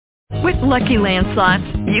With Lucky Land Slots,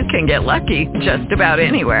 you can get lucky just about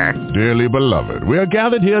anywhere. Dearly beloved, we are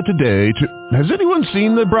gathered here today to... Has anyone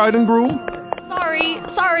seen the bride and groom?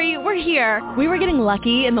 Sorry, we're here. We were getting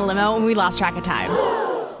lucky in the limo and we lost track of time.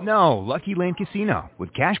 No, Lucky Land Casino,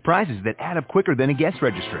 with cash prizes that add up quicker than a guest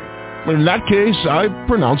registry. In that case, I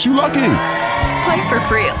pronounce you lucky. Play for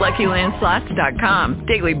free at LuckyLandSlots.com.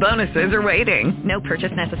 Daily bonuses are waiting. No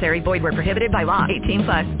purchase necessary. Void where prohibited by law.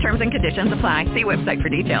 18+. Terms and conditions apply. See website for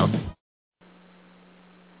details.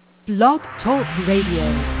 Blog Talk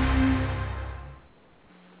Radio.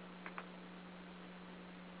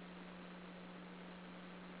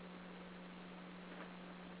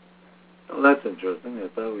 Well, that's interesting. I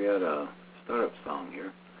thought we had a startup song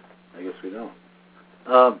here. I guess we don't.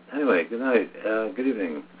 Anyway, good night. Good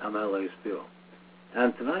evening. I'm L.A. Steele.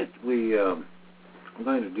 And tonight I'm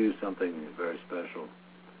going to do something very special.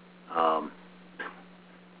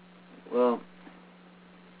 Well,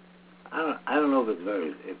 I don't know if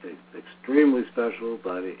it's extremely special,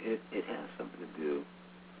 but it has something to do.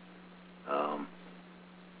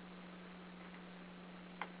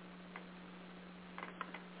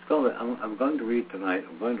 It's called. I'm going to read tonight.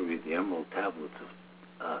 I'm going to read the Emerald Tablets of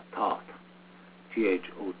Thoth, Thoth.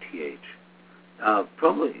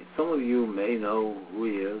 Probably some of you may know who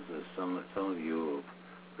he is, or some of you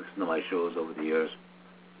have listened to my shows over the years.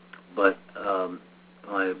 But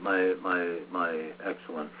my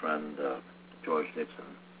excellent friend George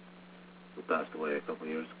Nixon, who passed away a couple of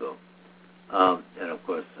years ago, and of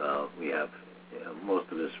course we have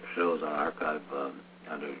most of his shows on archive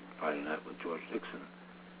under Friday Night with George Nixon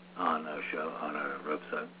on our show on our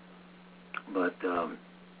website. But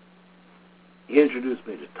he introduced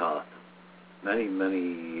me to Thoth many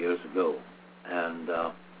years ago, and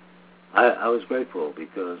I was grateful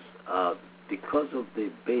because of the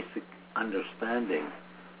basic understanding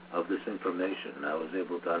of this information. I was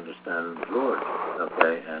able to understand Lord,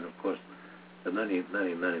 okay, and of course the many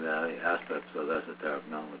aspects of esoteric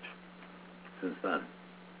knowledge since then.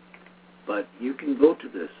 But you can go to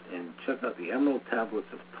this and check out the Emerald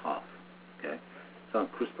Tablets of Thoth, okay? It's on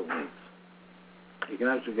crystal links. You can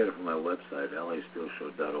actually get it from my website,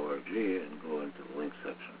 lasteelshow.org, and go into the link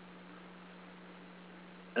section.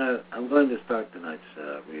 I'm going to start tonight's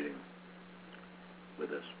reading with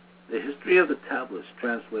this. The history of the tablets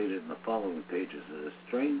translated in the following pages is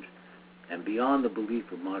strange and beyond the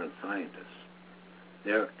belief of modern scientists.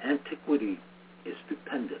 Their antiquity is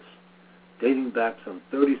stupendous, dating back some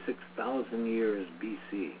 36,000 years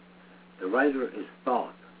BC. The writer is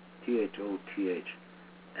Thoth, Thoth,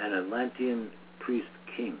 an Atlantean priest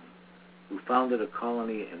king who founded a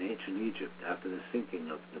colony in ancient Egypt after the sinking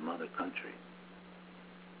of the mother country.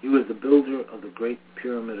 He was the builder of the Great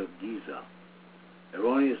Pyramid of Giza,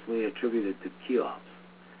 erroneously attributed to Cheops,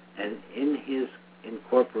 and in it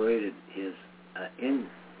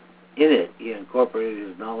he incorporated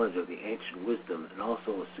his knowledge of the ancient wisdom and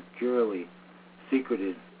also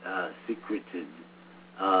secreted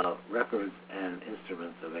records and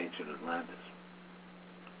instruments of ancient Atlantis.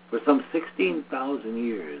 For some 16,000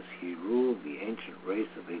 years, he ruled the ancient race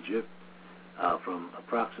of Egypt from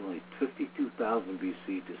approximately 52,000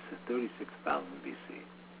 BC to 36,000 BC.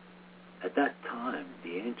 At that time,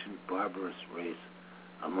 the ancient barbarous race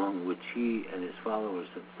among which he and his followers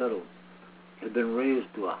had settled had been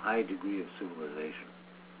raised to a high degree of civilization.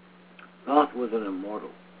 Thoth was an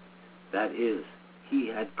immortal. That is, he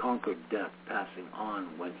had conquered death, passing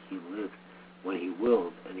on when he lived, when he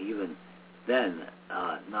willed, and even then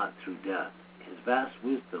not through death. His vast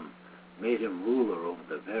wisdom made him ruler over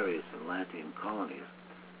the various Atlantean colonies,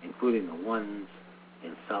 including the ones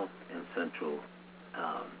in South and Central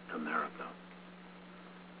America.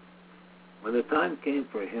 When the time came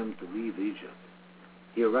for him to leave Egypt,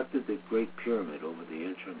 he erected the Great Pyramid over the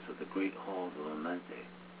entrance of the Great Halls of Amenti,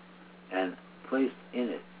 and placed in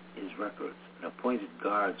it his records and appointed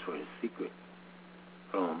guards for his secret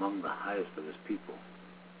from among the highest of his people.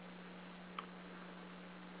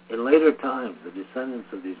 In later times, the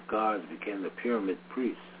descendants of these guards became the pyramid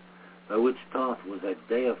priests, by which Thoth was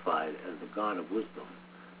deified as the god of wisdom,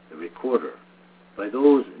 the recorder, by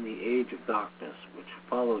those in the age of darkness which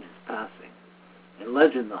followed his passing. In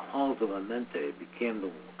legend, the halls of Amenti became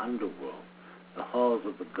the underworld, the halls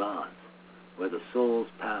of the gods, where the souls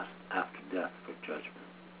passed after death for judgment.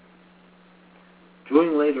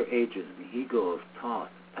 During later ages, the ego of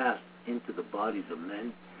Thoth passed into the bodies of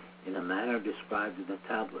men in a manner described in the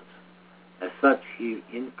tablets. As such, he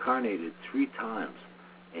incarnated 3 times,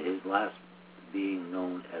 in his last being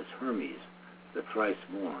known as Hermes, the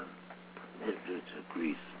thrice-born. It's a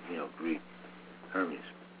Greek Hermes.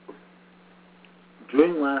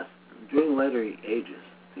 During later ages,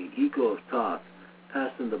 the ego of Thoth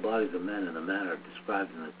passed in the bodies of men in the manner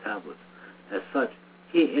described in the tablets. As such,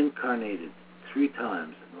 he incarnated 3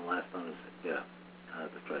 times in the last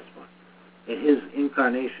the Christ one. In his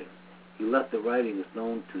incarnation, he left the writings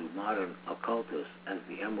known to modern occultists as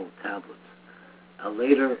the Emerald Tablets, a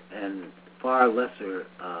later and far lesser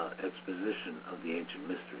exposition of the ancient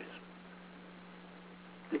mysteries.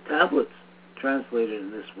 The tablets translated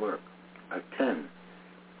in this work are 10,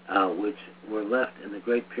 which were left in the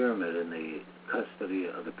Great Pyramid in the custody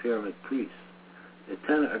of the pyramid priests. The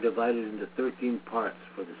 10 are divided into 13 parts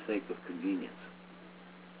for the sake of convenience.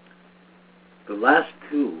 The last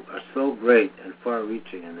 2 are so great and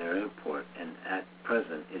far-reaching in their import, and at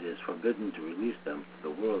present it is forbidden to release them to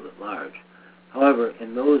the world at large. However,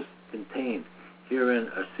 in those contained herein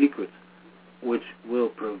are secrets which will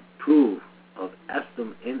prove of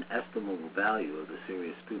inestimable value of the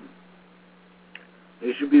serious student.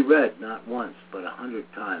 They should be read not once, but 100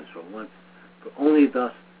 times, for only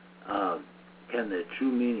thus can the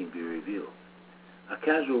true meaning be revealed. A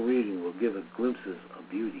casual reading will give it glimpses of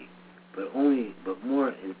beauty, but more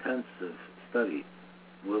intensive study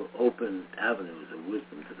will open avenues of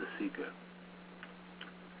wisdom to the seeker.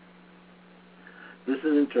 This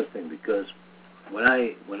is interesting because when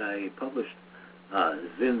I published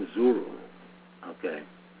Zin Zuru,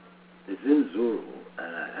 the Zin Zuru,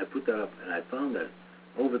 and I put that up, and I found that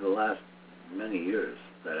over the last many years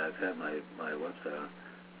that I've had my website on,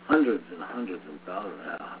 hundreds and hundreds and thousands,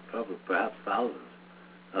 probably perhaps thousands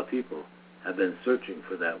of people have been searching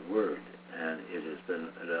for that word, and it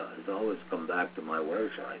has always come back to my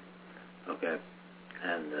website,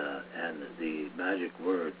 and the magic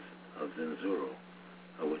words of Zin Zuru,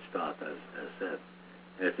 which Thoth has said.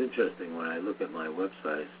 And it's interesting when I look at my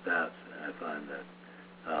website stats, and I find that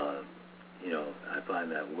I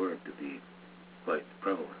find that word to be quite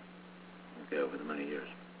prevalent, over the many years.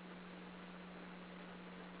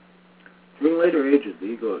 During later ages, the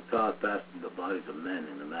ego of Thoth passed into the bodies of men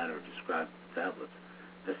in the manner described in the tablets.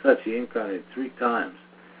 As such, he incarnated 3 times,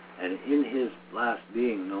 and in his last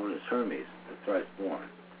being known as Hermes, the thrice-born.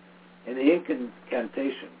 In the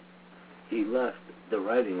incantation, he left the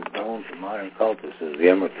writings known to modern cultists as the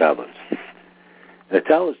Emerald Tablets. The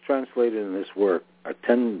tablets translated in this work are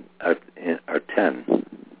 10. I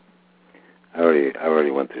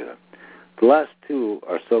already went through that. The last 2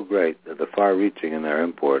 are so great that the far-reaching in their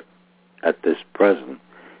import at this present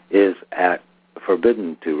is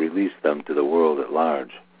forbidden to release them to the world at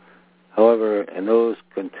large. However, in those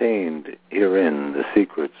contained herein the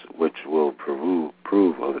secrets which will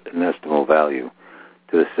prove of inestimable value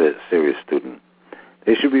to the serious student.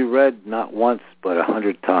 They should be read not once but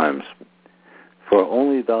 100 times, for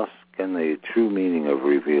only thus can the true meaning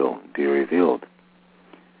be revealed.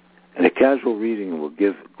 And a casual reading will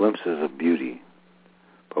give glimpses of beauty,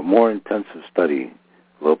 but more intensive study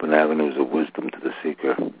will open avenues of wisdom to the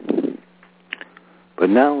seeker. But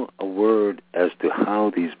now a word as to how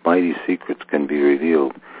these mighty secrets can be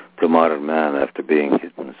revealed to modern man after being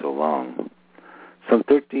hidden so long. Some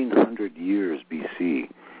 1,300 years B.C.,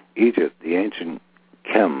 Egypt, the ancient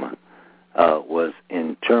Kem, was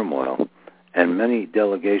in turmoil, and many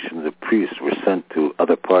delegations of priests were sent to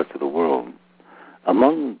other parts of the world.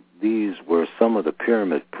 Among these were some of the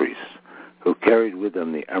pyramid priests, who carried with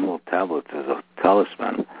them the Emerald Tablets as a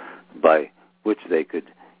talisman by which they could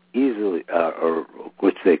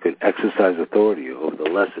exercise authority over the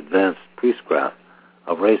less advanced priestcraft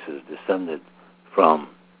of races descended from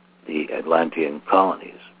the Atlantean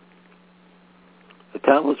colonies. The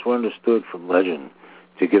tablets were understood from legend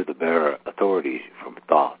to give the bearer authority from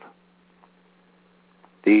Thoth.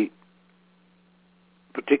 The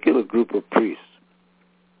particular group of priests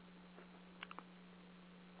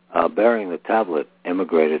bearing the tablet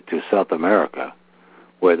immigrated to South America,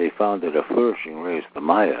 where they founded a flourishing race, the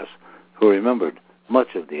Mayas, who remembered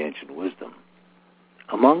much of the ancient wisdom.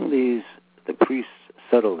 Among these, the priests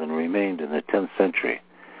settled and remained in the 10th century.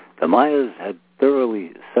 The Mayas had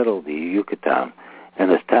thoroughly settled the Yucatan,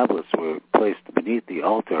 and the tablets were placed beneath the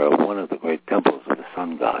altar of one of the great temples of the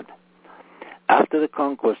sun god. After the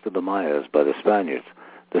conquest of the Mayas by the Spaniards,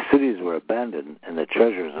 the cities were abandoned and the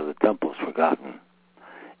treasures of the temples forgotten.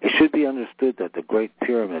 It should be understood that the Great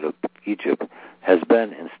Pyramid of Egypt has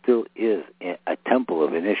been and still is a temple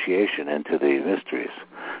of initiation into the mysteries.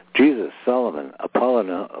 Jesus, Solomon,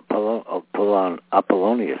 Apollonius,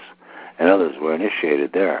 and others were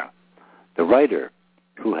initiated there. The writer,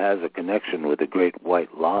 who has a connection with the Great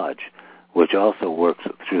White Lodge, which also works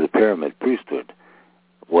through the pyramid priesthood,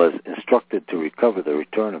 was instructed to recover the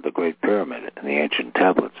return of the Great Pyramid and the ancient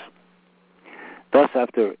tablets. Thus,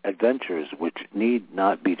 after adventures which need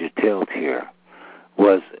not be detailed here,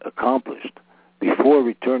 was accomplished, before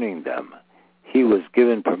returning them, he was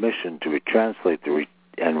given permission to retranslate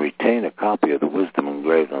and retain a copy of the wisdom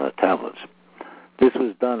engraved on the tablets. This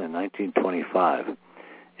was done in 1925,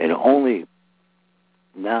 and only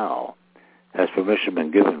now has permission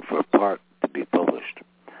been given for a part to be published.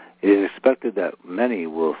 It is expected that many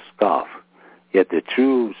will scoff, yet the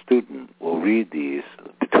true student will read these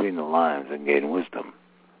between the lines and gain wisdom.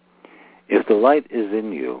 If the light is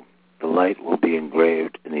in you, the light will be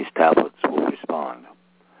engraved and these tablets will respond.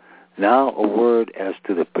 Now a word as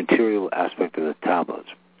to the material aspect of the tablets.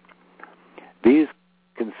 These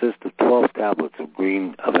consist of 12 tablets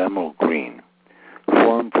of emerald green,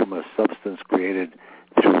 formed from a substance created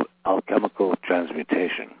through alchemical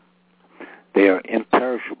transmutation. They are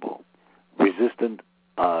imperishable, resistant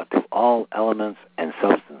to all elements and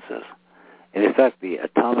substances. In effect, the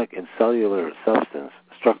atomic and cellular substance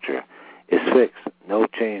structure is fixed, no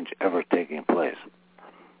change ever taking place.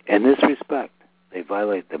 In this respect, they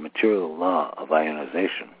violate the material law of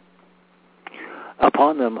ionization.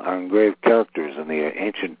 Upon them are engraved characters in the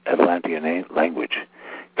ancient Atlantean language,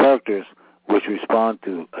 characters which respond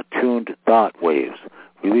to attuned thought waves,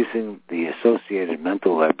 releasing the associated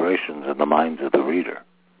mental vibrations in the minds of the reader.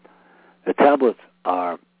 The tablets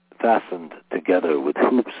are fastened together with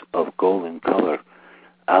hoops of golden color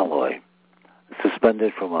alloy,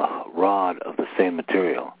 suspended from a rod of the same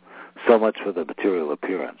material. So much for the material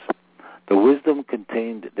appearance. The wisdom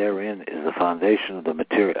contained therein is the foundation of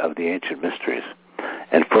the ancient mysteries,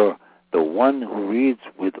 and for the one who reads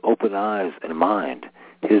with open eyes and mind,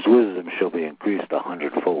 his wisdom shall be increased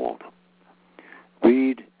 100-fold.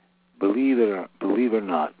 Read, believe or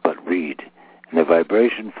not, but read, and the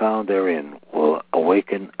vibration found therein will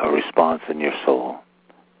awaken a response in your soul.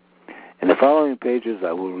 In the following pages,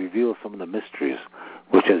 I will reveal some of the mysteries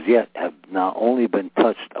which as yet have not only been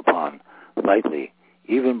touched upon lightly,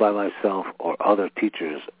 even by myself or other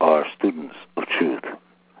teachers or students of truth.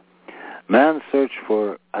 Man's search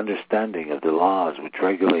for understanding of the laws which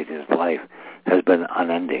regulate his life has been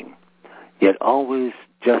unending, yet always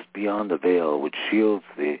just beyond the veil which shields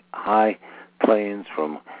the high plains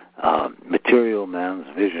from material man's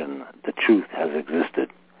vision, the truth has existed,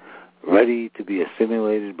 ready to be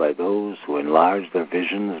assimilated by those who enlarge their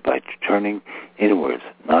visions by turning inwards,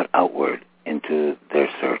 not outward, into their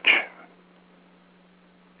search.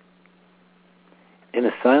 In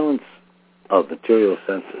the silence of material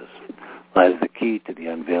senses lies the key to the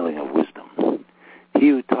unveiling of wisdom. He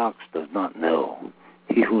who talks does not know.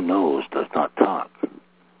 He who knows does not talk.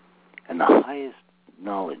 And the highest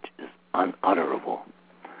knowledge is unutterable,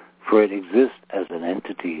 for it exists as an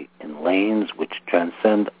entity in lanes which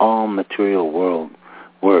transcend all material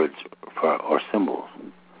words or symbols.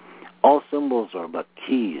 All symbols are but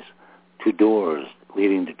keys to doors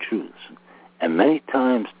leading to truths, and many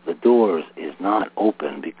times the doors is not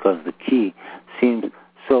open because the key seems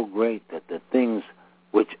so great that the things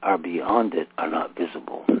which are beyond it are not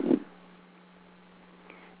visible.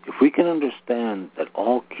 If we can understand that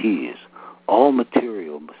all keys, all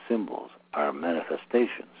material symbols are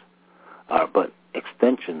manifestations, are but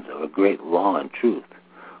extensions of a great law and truth,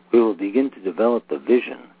 we will begin to develop the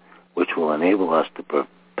vision which will enable us to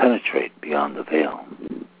penetrate beyond the veil.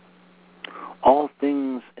 All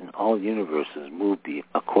things in all universes move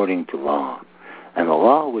according to law, and the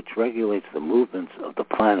law which regulates the movements of the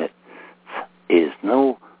planet is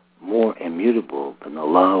no more immutable than the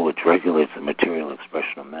law which regulates the material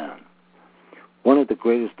expression of man. One of the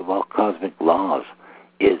greatest of all cosmic laws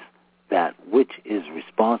is that which is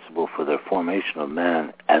responsible for the formation of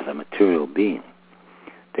man as a material being.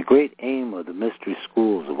 The great aim of the mystery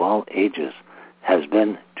schools of all ages has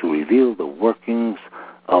been to reveal the workings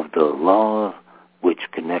of the law which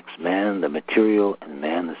connects man, the material, and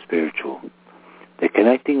man, the spiritual. The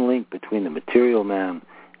connecting link between the material man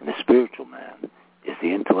and the spiritual man is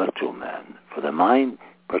the intellectual man, for the mind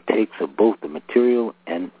partakes of both the material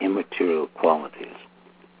and immaterial qualities.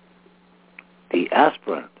 The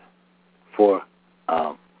aspirant for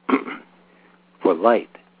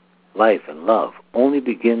life, and love only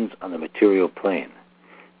begins on the material plane.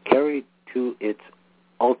 Carried to its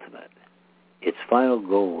ultimate, its final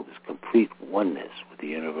goal is complete oneness with the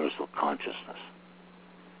universal consciousness.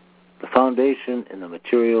 The foundation in the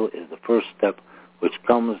material is the first step which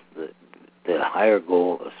comes the higher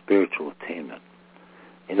goal of spiritual attainment.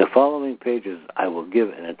 In the following pages, I will give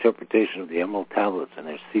an interpretation of the Emerald Tablets and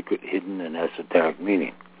their secret, hidden, and esoteric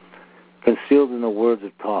meaning. Concealed in the words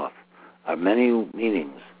of Thoth are many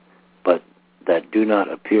meanings, but that do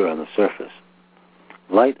not appear on the surface.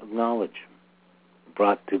 Light of knowledge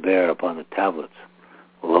brought to bear upon the tablets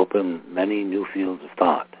will open many new fields of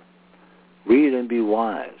thought. Read and be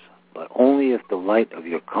wise, but only if the light of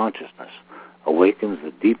your consciousness awakens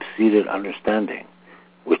the deep-seated understanding,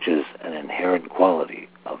 which is an inherent quality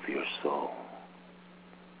of your soul.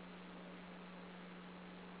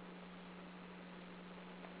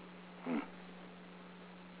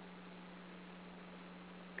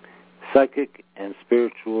 Psychic and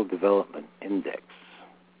Spiritual Development Index.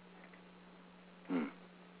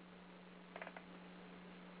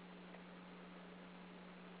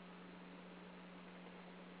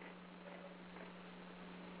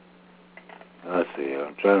 Let's see,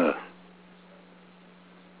 I'm trying to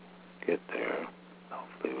get there.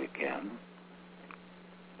 Hopefully we can.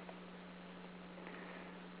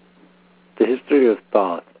 The History of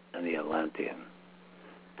Thoth and the Atlantean.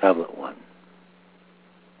 Tablet 1.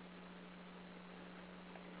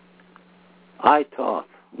 I, Thoth,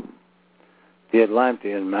 the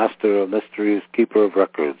Atlantean, master of mysteries, keeper of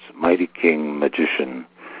records, mighty king, magician,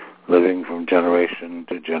 living from generation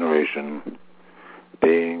to generation,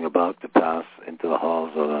 being about to pass into the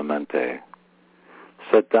halls of Amente,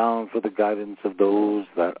 set down for the guidance of those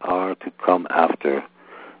that are to come after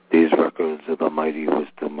these records of the mighty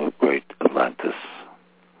wisdom of great Atlantis.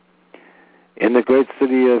 In the great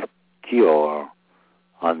city of Kior,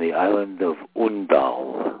 on the island of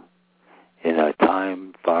Undal, in a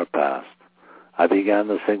time far past, I began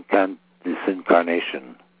this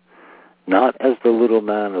incarnation, not as the little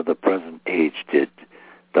man of the present age did.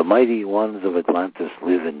 The mighty ones of Atlantis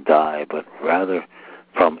live and die, but rather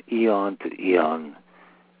from eon to eon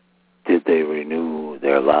did they renew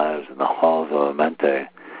their lives in the halls of Amente,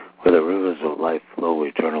 where the rivers of life flow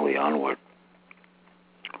eternally onward.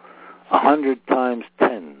 100 times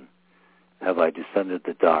 10 have I descended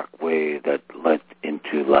the dark way that led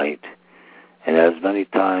into light, and as many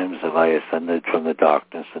times have I ascended from the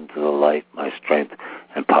darkness into the light, my strength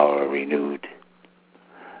and power renewed.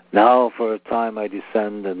 Now for a time I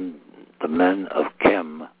descend, and the men of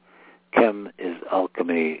Chem is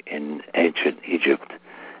alchemy in ancient Egypt,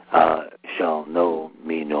 shall know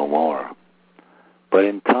me no more. But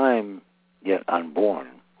in time, yet unborn,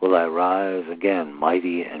 will I rise again,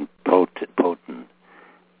 mighty and potent,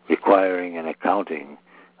 requiring an accounting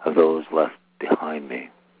of those left behind me.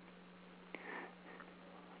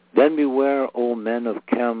 Then beware, O men of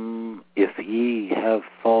Chem, if ye have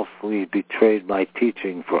falsely betrayed my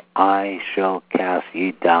teaching, for I shall cast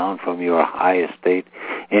ye down from your high estate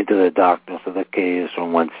into the darkness of the caves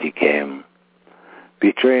from whence ye came.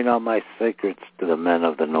 Betray not my secrets to the men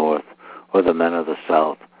of the north or the men of the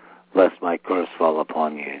south, lest my curse fall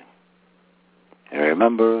upon ye. And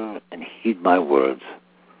remember and heed my words,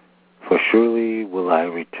 for surely will I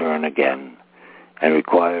return again, and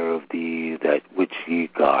require of thee that which ye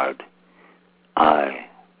guard. I,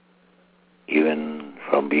 even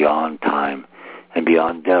from beyond time and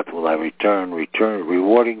beyond death, will I return,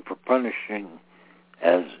 rewarding for punishing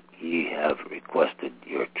as ye have requited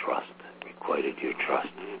your trust.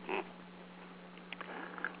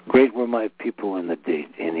 Great were my people in the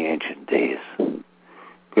ancient days,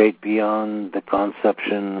 great beyond the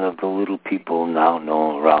conception of the little people now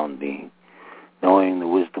known around me, knowing the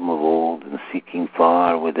wisdom of old and seeking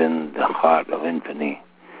far within the heart of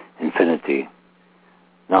infinity,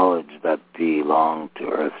 knowledge that belonged to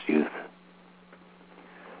earth's youth.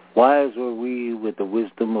 Wise were we with the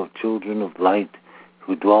wisdom of children of light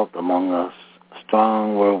who dwelt among us.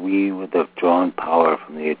 Strong were we with the drawn power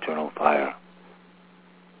from the eternal fire.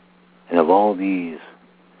 And of all these,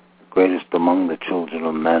 the greatest among the children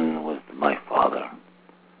of men was my father.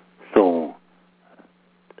 So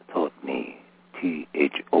taught me,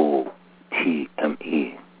 Thotme,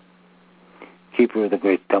 keeper of the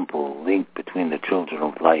great temple, link between the children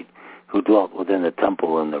of light who dwelt within the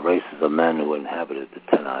temple and the races of men who inhabited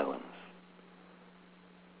the 10 islands.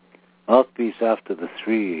 Mouthpiece after the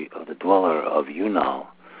 3 of the dweller of Unal,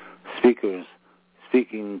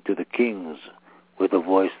 speaking to the kings with a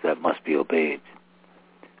voice that must be obeyed.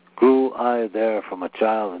 Grew I there from a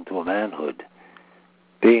child into a manhood,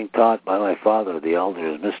 being taught by my father the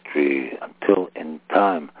elder's mystery, until in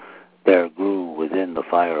time there grew within the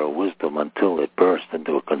fire of wisdom until it burst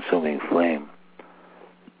into a consuming flame.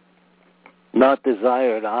 Not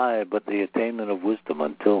desired I but the attainment of wisdom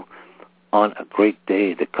until on a great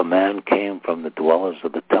day the command came from the dwellers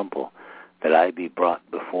of the temple that I be brought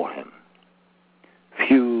before him.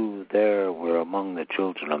 Few there were among the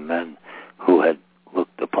children of men who had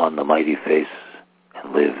looked upon the mighty face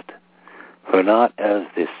and lived. For not as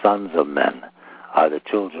the sons of men are the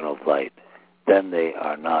children of light, then they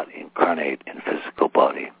are not incarnate in physical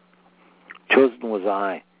body. Chosen was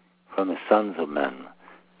I from the sons of men,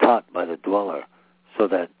 taught by the dweller, so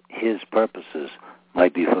that his purposes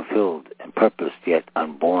might be fulfilled and purposed yet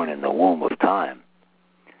unborn in the womb of time.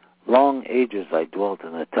 Long ages I dwelt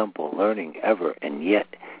in the temple, learning ever and yet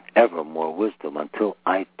ever more wisdom, until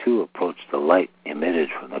I too approached the light emitted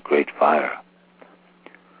from the great fire.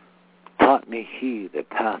 Taught me he the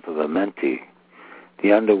path of Amenti,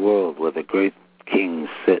 the underworld where the great kings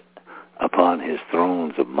sit upon his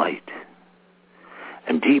thrones of might.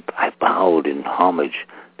 And deep I bowed in homage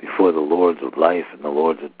before the lords of life and the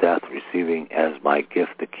lords of death, receiving as my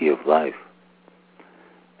gift the key of life.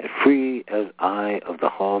 And free as I of the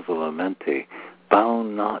halls of Amenti,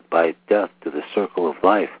 bound not by death to the circle of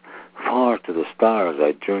life, far to the stars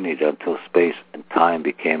I journeyed until space and time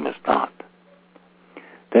became as naught.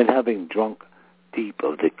 Then, having drunk deep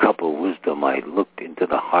of the cup of wisdom, I looked into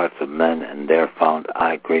the hearts of men, and there found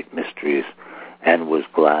I great mysteries, and was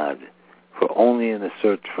glad. For only in the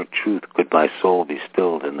search for truth could my soul be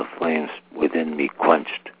stilled and the flames within me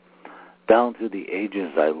quenched. Down through the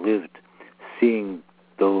ages I lived, seeing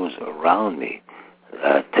those around me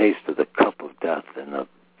taste of the cup of death and the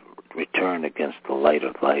return against the light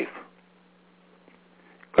of life.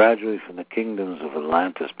 Gradually from the kingdoms of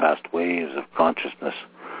Atlantis passed waves of consciousness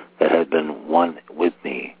that had been one with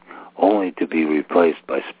me, only to be replaced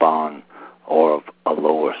by spawn or of a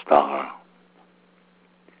lower star.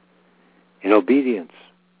 In obedience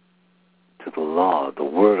to the law, the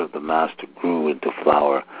word of the Master grew into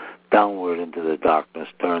flower, downward into the darkness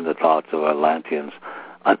turned the thoughts of Atlanteans,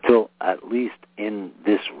 until at least in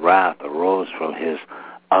this wrath arose from his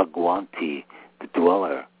Agwanti, the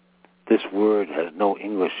dweller. This word has no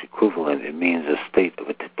English equivalent. It means a state of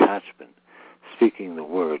a detachment, speaking the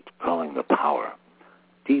word, calling the power.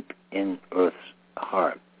 Deep in Earth's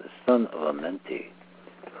heart, the son of Amenti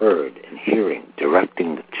heard and hearing,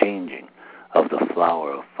 directing the changing of the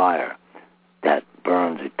flower of fire that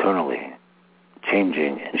burns eternally,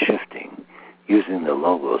 changing and shifting, using the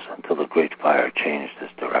logos until the great fire changed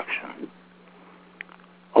its direction.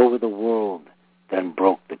 Over the world then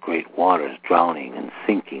broke the great waters, drowning and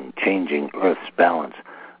sinking, changing Earth's balance,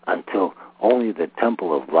 until only the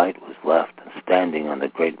temple of light was left, and standing on the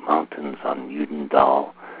great mountains on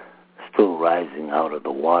Udendal, still rising out of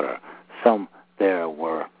the water. Some there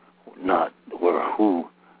were who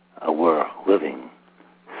were living,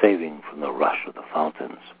 saving from the rush of the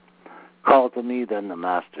fountains. Called to me then the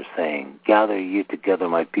Master, saying, Gather ye together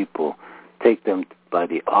my people, take them by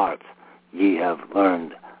the arts ye have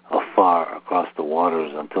learned afar across the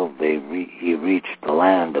waters, until ye reach the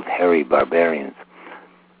land of hairy barbarians,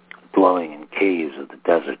 dwelling in caves of the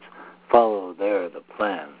deserts. Follow there the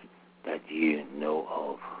plan that ye know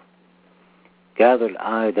of. Gathered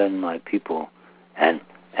I then my people, and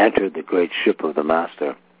entered the great ship of the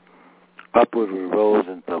Master. Upward we rose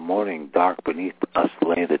into the morning, dark beneath us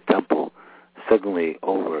lay the temple. Suddenly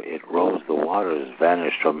over it rose the waters,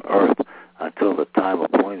 vanished from earth, until the time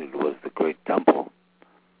appointed was the great temple.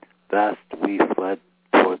 Fast we fled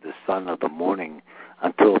toward the sun of the morning,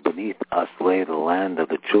 until beneath us lay the land of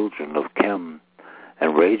the children of Chem,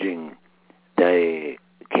 and raging they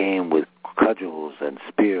came with cudgels and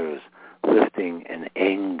spears, lifting in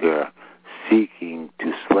anger, seeking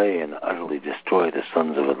to slay and utterly destroy the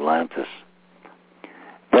sons of Atlantis.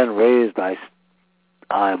 Then raised I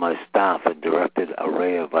my staff and directed a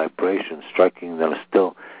ray of vibration, striking them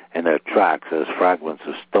still in their tracks as fragments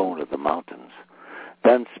of stone of the mountains.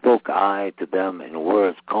 Then spoke I to them in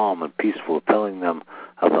words calm and peaceful, telling them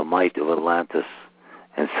of the might of Atlantis,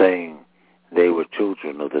 and saying they were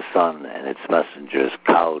children of the sun and its messengers.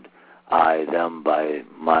 Cowed I them by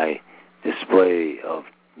my display of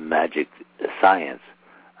magic science,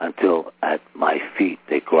 until at my feet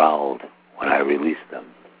they growled when I released them.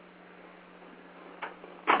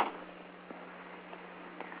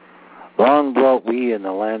 Long dwelt we in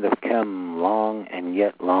the land of Chem, long and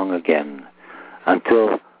yet long again,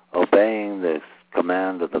 until, obeying the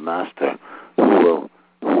command of the Master, who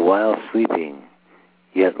while sleeping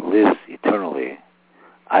yet lives eternally,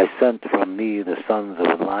 I sent from me the sons of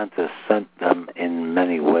Atlantis, sent them in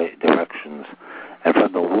many directions, and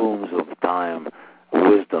from the wombs of time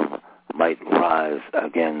wisdom might rise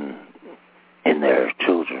again in their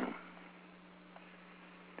children.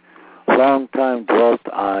 Long time dwelt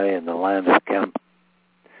I in the land of Kemp,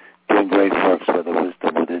 doing great works by the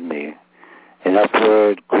wisdom within me, and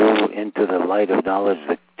upward grew into the light of knowledge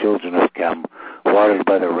the children of Kemp, watered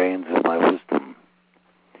by the rains of my wisdom.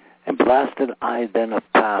 And blasted I then a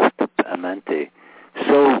path to Amenti,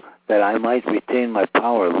 so that I might retain my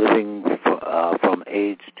power, living from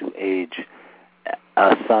age to age,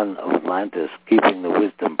 a son of Atlantis, keeping the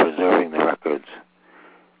wisdom, preserving the records.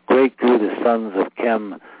 Great grew the sons of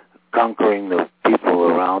Chem, conquering the people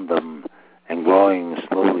around them, and growing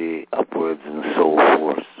slowly upwards in soul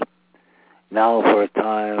force. Now for a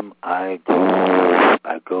time I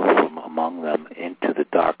go from among them into the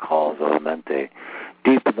dark halls of Amente,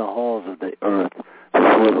 deep in the halls of the earth,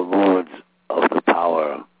 before the lords of the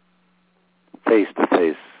power, face to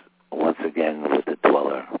face once again with the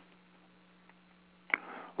dweller.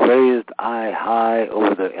 Raised I high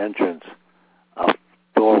over the entrance, a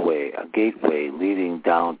doorway, a gateway leading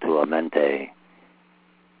down to Amente.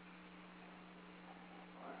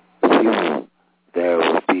 Few there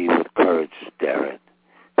will be with courage dare it.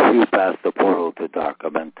 Few pass the portal to dark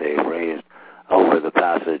Amente, raised over the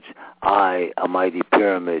passage. I, a mighty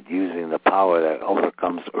pyramid, using the power that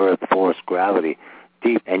overcomes earth, force, gravity,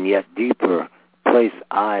 deep and yet deeper, place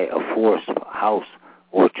I a force, house,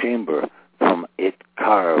 or chamber. From it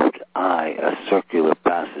carved I a circular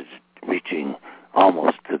passage, reaching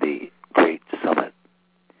almost to the great summit.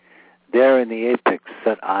 There in the apex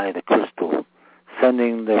set I the crystal,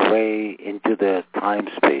 sending the ray into the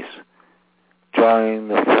time-space, drawing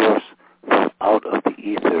the force from out of the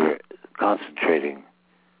ether, concentrating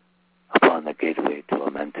upon the gateway to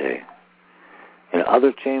Amente. In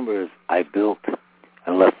other chambers I built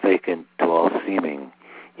and left vacant to all seeming,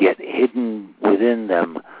 yet hidden within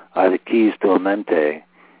them are the keys to Amente,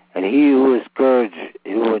 and he who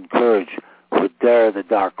in courage would dare the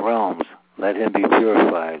dark realms, let him be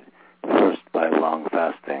purified first by long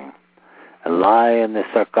fasting, and lie in the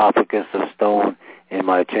sarcophagus of stone in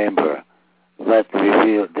my chamber.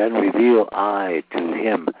 Then reveal I to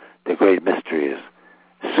him the great mysteries.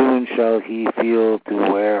 Soon shall he feel to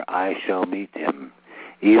where I shall meet him.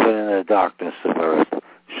 Even in the darkness of earth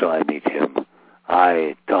shall I meet him.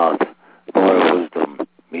 I, Thoth, Lord of wisdom,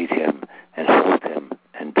 meet him and hold him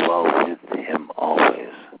and dwell with him always.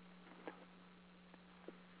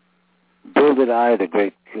 Builded I the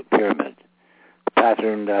great pyramid,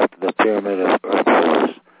 patterned after the pyramid of earth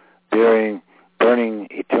force, burning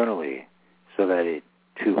eternally, so that it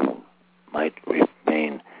too might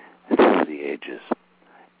remain through the ages.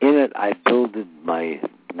 In it I builded my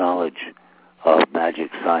knowledge of magic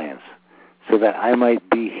science, so that I might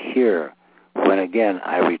be here when again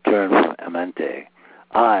I return from Amente.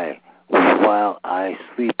 While I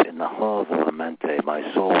sleep in the halls of Amente,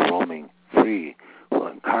 my soul roaming free will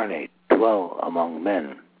incarnate, dwell among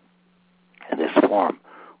men in this form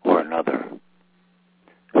or another.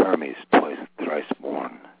 Hermes, twice thrice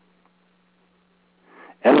born.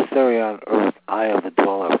 Emissary on earth, I of the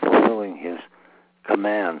dweller, fulfilling his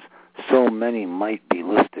commands, so many might be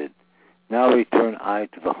listed. Now return I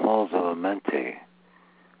to the halls of Amente,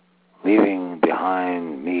 leaving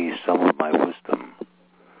behind me some of my wisdom.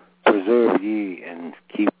 Preserve ye and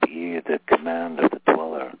keep ye the command of the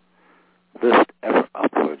dweller. Lift ever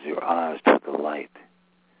upwards your eyes to the light.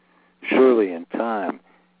 Surely in time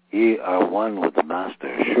ye are one with the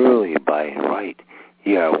Master. Surely by right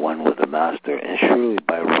ye are one with the Master, and surely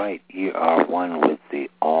by right ye are one with the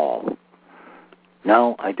All.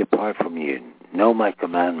 Now I depart from you. Know my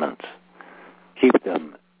commandments. Keep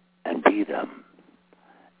them and be them,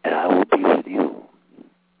 and I will be with you,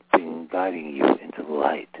 guiding you into the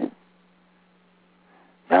light.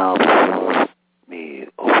 Now before me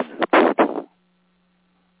opens the portal.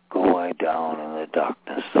 Go I down in the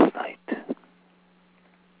darkness of night.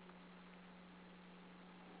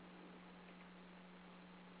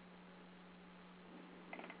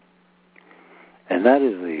 And that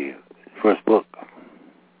is the first book,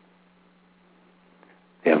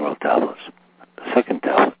 the Emerald Tablets. The second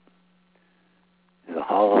tablet is the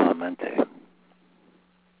Hall of Amente.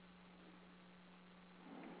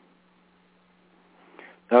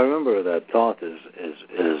 Now remember that Thoth is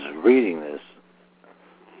reading this.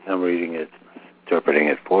 I'm reading it, interpreting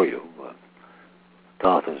it for you, but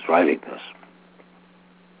Thoth is writing this.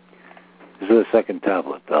 This is the second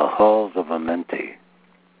tablet, the Halls of Amente.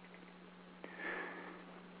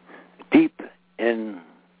 Deep in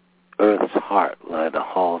Earth's heart lie the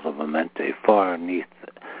halls of Amente, far beneath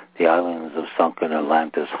the islands of sunken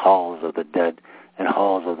Atlantis, halls of the dead and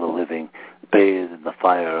halls of the living, bathed in the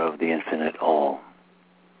fire of the infinite all.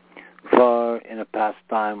 Far in a past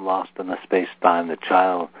time, lost in the space-time,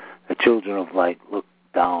 the children of light looked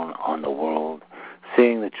down on the world,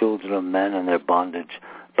 seeing the children of men in their bondage,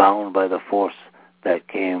 bound by the force that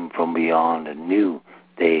came from beyond, and knew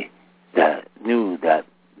they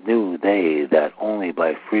that only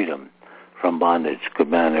by freedom from bondage could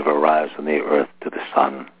man ever rise from the earth to the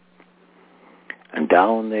sun. And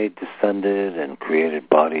down they descended and created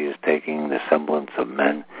bodies taking the semblance of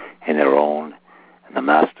men in their own, and the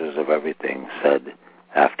masters of everything said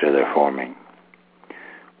after their forming,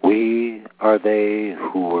 "We are they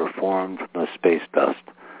who were formed from the space dust,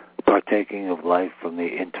 partaking of life from the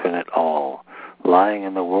infinite all, lying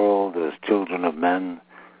in the world as children of men,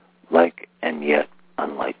 like and yet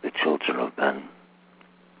unlike the children of men.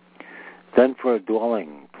 Then for a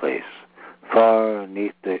dwelling place, far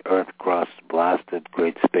neath the earth crust, blasted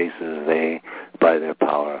great spaces they by their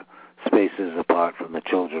power, spaces apart from the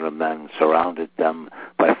children of men, surrounded them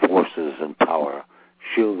by forces and power,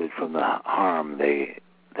 shielded from the harm the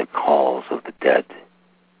calls of the dead.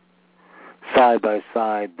 Side by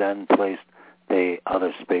side then placed they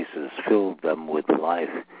other spaces, filled them with life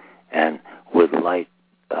and with light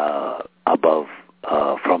above.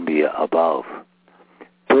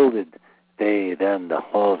 Builded they then the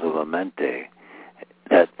halls of Amente,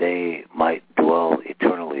 that they might dwell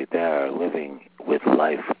eternally there, living with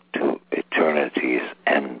life to eternity's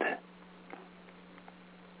end.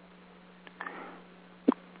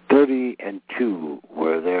 32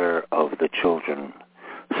 were there of the children,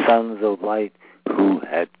 sons of light, who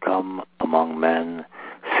had come among men,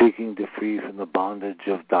 seeking to free from the bondage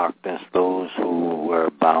of darkness those who were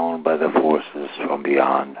bound by the forces from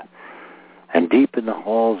beyond. And deep in the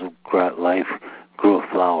halls of life grew a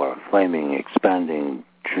flower, flaming, expanding,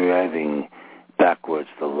 driving backwards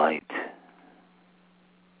the light.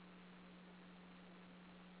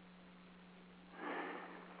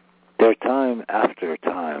 Their time after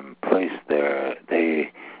time placed their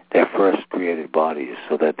first created bodies,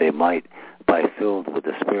 so that they might, by filled with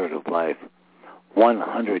the spirit of life,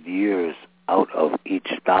 100 years out of each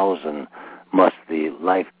 1,000 must the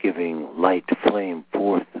life-giving light flame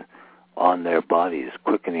forth on their bodies,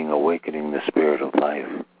 quickening, awakening the spirit of life.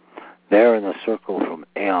 There in the circle from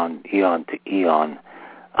eon to eon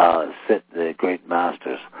sit the great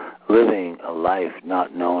masters, living a life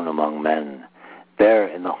not known among men. There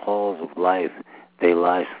in the halls of life they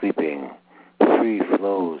lie sleeping, free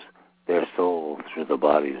flows their soul through the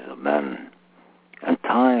bodies of men. And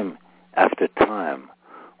time after time,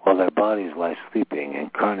 while their bodies lie sleeping,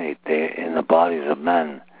 incarnate they in the bodies of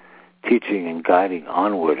men, teaching and guiding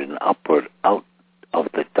onward and upward out of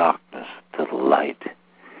the darkness to the light.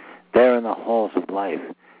 There in the halls of life,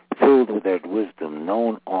 filled with their wisdom,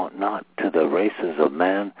 known not to the races of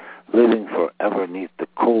man, living forever neath the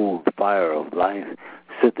cold fire of life,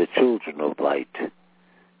 sit the children of light.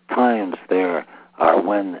 Times there are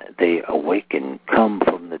when they awaken, come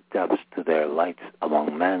from the depths to their lights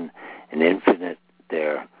among men, and infinite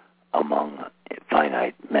there among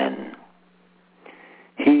finite men.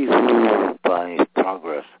 He who by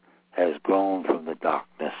progress has grown from the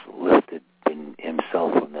darkness, lifted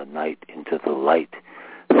himself from the night into the light,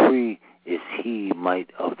 free is he might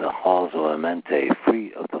of the halls of Amente,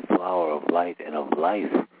 free of the flower of light and of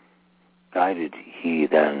life, guided he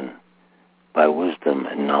then by wisdom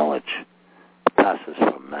and knowledge, passes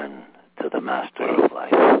from men to the master of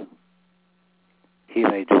life. He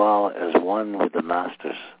may dwell as one with the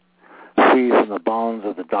masters, free from the bonds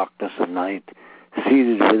of the darkness of night.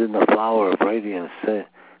 Seated within the flower of radiance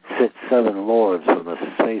sit 7 lords from the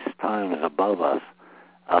space-times above us,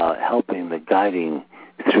 helping the guiding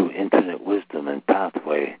through infinite wisdom and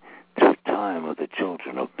pathway through time of the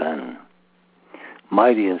children of men.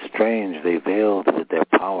 Mighty and strange, they veiled with their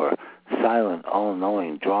power, silent,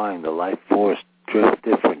 all-knowing, drawing the life force, drift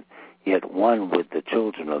different, yet one with the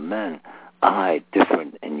children of men, I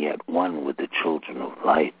different and yet one with the children of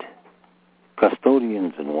light.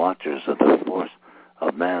 Custodians and watchers of the force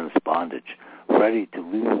of man's bondage, ready to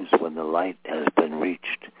lose when the light has been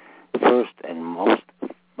reached. First and most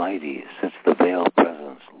mighty sits the veiled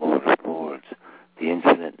presence, Lord of Lords, the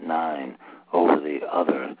infinite 9 over the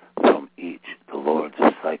other from each, the Lords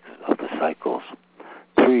of the cycles.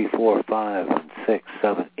 3, 4, 5, and 6,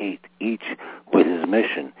 7, 8, each with his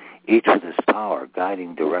mission, each with his power,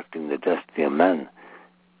 guiding, directing the destiny of man.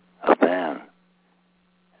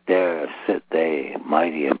 There sit they,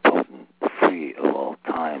 mighty and potent, free of all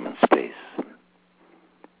time and space.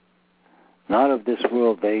 Not of this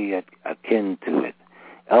world they, yet akin to it.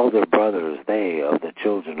 Elder brothers they of the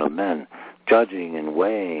children of men, judging and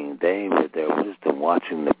weighing they with their wisdom,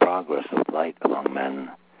 watching the progress of light among men.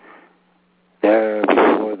 There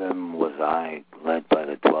before them was I, led by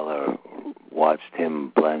the dweller, watched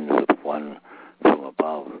him blend with one from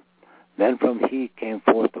above. Then from he came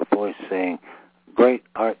forth a voice saying, Great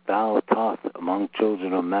art thou, Thoth, among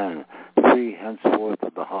children of men, free henceforth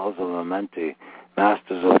of the halls of Amente,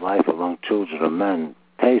 masters of life among children of men.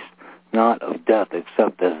 Taste not of death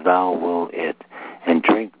except as thou wilt it, and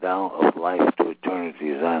drink thou of life to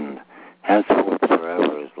eternity's end. Henceforth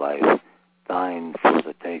forever is life, thine for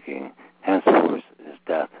the taking. Henceforth is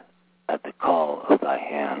death at the call of thy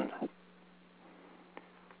hand.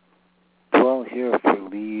 Dwell here for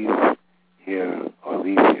leave here, or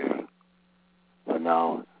leave here. even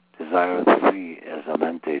now, desireth free as a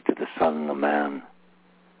mente to the Son of Man.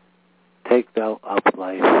 Take thou up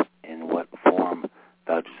life in what form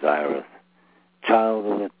thou desireth. Child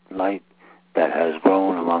of the light that has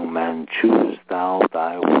grown among men, choose thou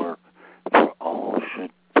thy work, for all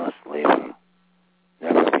should thus labor,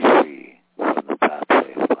 never be free from the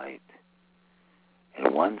pathway of light.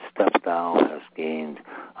 In one step thou hast gained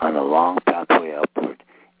on a long pathway upward.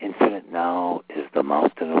 Infinite now is the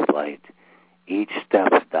mountain of light. Each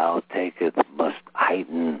step thou takest but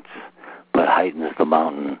heightens the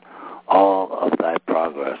mountain. All of thy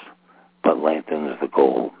progress but lengthens the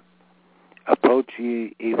goal. Approach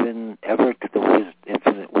ye even ever to the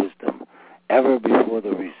infinite wisdom, ever before they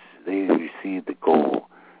receive the goal.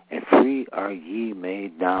 And free are ye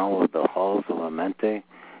made now of the halls of a mente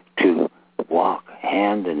to walk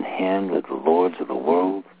hand in hand with the lords of the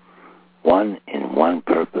world, one in one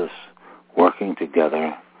purpose, working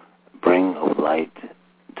together, bring of light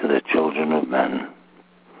to the children of men.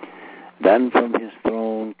 Then from his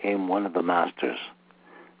throne came one of the masters,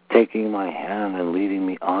 taking my hand and leading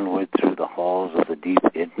me onward through the halls of the deep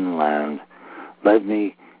hidden land, led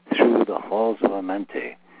me through the halls of a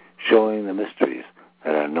mente, showing the mysteries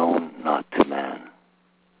that are known not to man.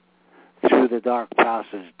 Through the dark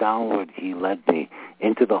passage downward he led me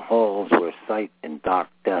into the halls where sight and dark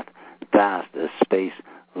death, vast as space,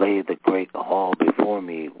 lay the great hall before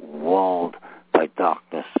me, walled by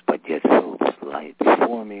darkness, but yet filled with light.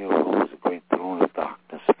 Before me arose a great throne of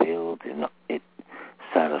darkness, veiled in it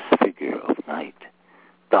sat a figure of night.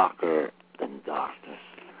 Darker than darkness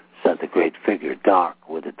sat the great figure, dark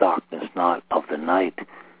with the darkness not of the night.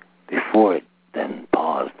 Before it then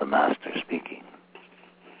paused the master speaking.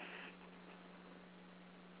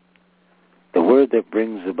 The word that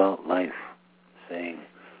brings about life, saying,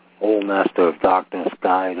 O Master of darkness,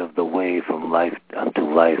 guide of the way from life unto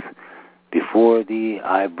life, before thee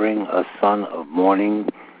I bring a son of morning.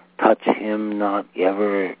 Touch him not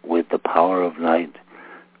ever with the power of night.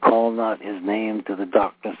 Call not his name to the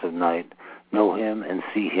darkness of night. Know him and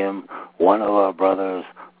see him, one of our brothers,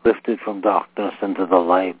 lifted from darkness into the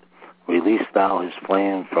light. Release thou his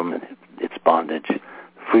flame from its bondage.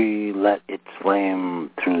 Free let its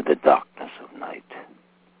flame through the darkness of night.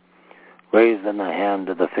 Raised in the hand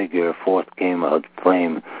of the figure, forth came a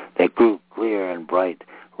flame that grew clear and bright,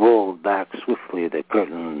 rolled back swiftly the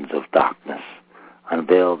curtains of darkness,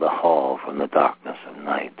 unveiled the hall from the darkness of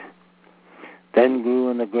night. Then grew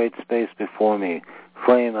in the great space before me,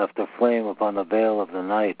 flame after flame upon the veil of the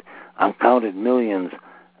night. Uncounted millions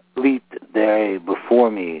leaped there before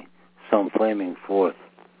me, some flaming forth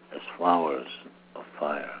as flowers of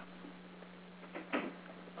fire.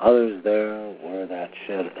 Others there were that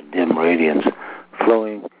shed a dim radiance,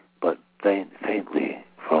 flowing but faintly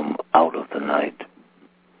from out of the night.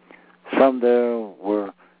 Some there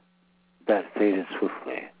were that faded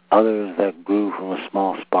swiftly, others that grew from a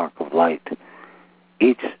small spark of light,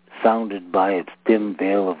 each sounded by its dim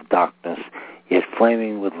veil of darkness, yet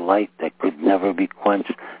flaming with light that could never be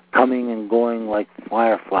quenched, coming and going like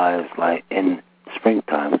fireflies like in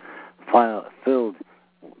springtime, filled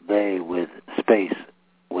they with space,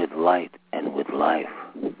 with light, and with life.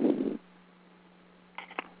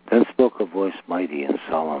 Then spoke a voice mighty and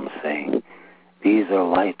solemn, saying, These are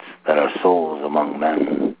lights that are souls among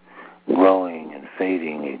men, growing and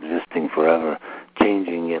fading, existing forever,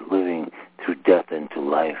 changing yet living through death into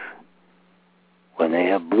life. When they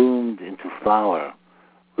have bloomed into flower,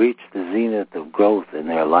 reach the zenith of growth in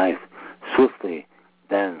their life, swiftly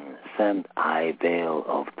then send I veil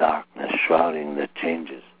of darkness, shrouding the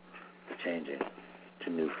changing to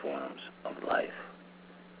new forms of life.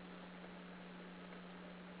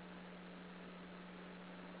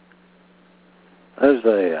 I noticed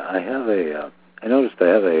I have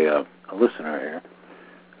a listener here.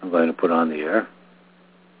 I'm going to put on the air.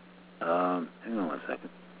 Hang on one second.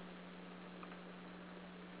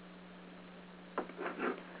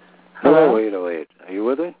 Hello, 808. Are you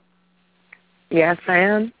with me? Yes, I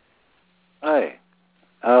am. Hi.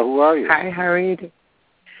 Who are you? Hi, how are you doing?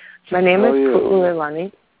 My name is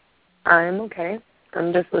Kulilani. I'm okay.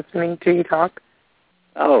 I'm just listening to you talk.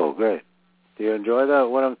 Oh, great. Do you enjoy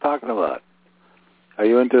what I'm talking about? Are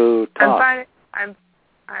you into talk? I'm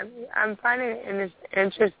finding it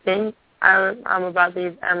interesting. I'm about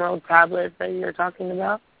these Emerald Tablets that you're talking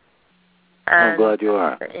about. I'm glad you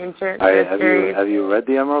are. The ancient have you read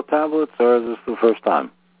the Emerald Tablets, or is this the first time?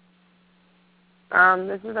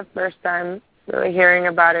 This is the first time really hearing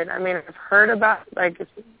about it. I mean, I've heard about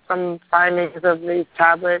some findings of these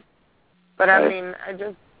tablets, but I mean,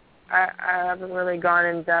 I haven't really gone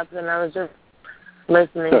in depth, and I was just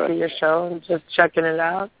listening to your show and just checking it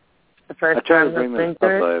out. the first time listening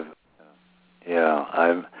to it.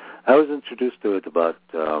 I was introduced to it about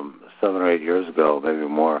 7 or 8 years ago, maybe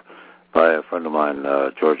more, by a friend of mine,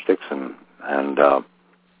 George Dixon, and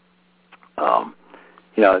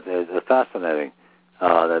it's fascinating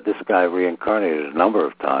that this guy reincarnated a number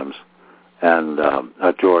of times, and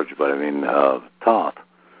not George, but I mean Thoth,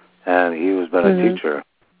 and he was been a teacher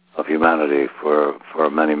of humanity for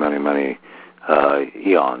many, many, many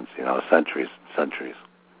eons, centuries.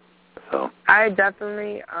 So I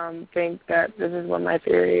definitely think that this is what my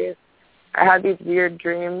theory is. I had these weird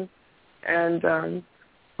dreams, and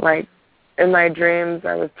in my dreams,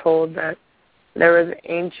 I was told that there was an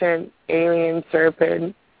ancient alien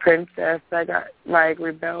serpent princess that got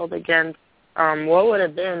rebelled against what would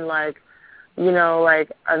have been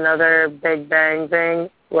another Big Bang thing,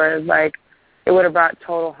 where it would have brought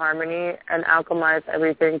total harmony and alchemized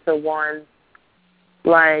everything to one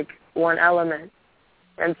element.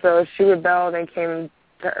 And so she rebelled and came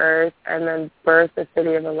to Earth and then birthed the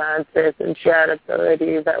city of Atlantis, and she had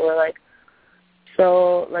abilities that were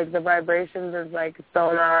the vibrations of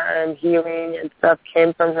sonar and healing and stuff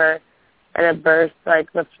came from her, and it birthed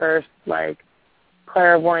the first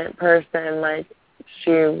clairvoyant person.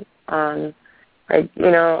 She birthed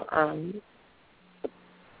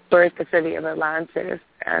the city of Atlantis,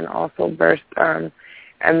 and also birthed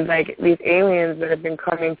and these aliens that have been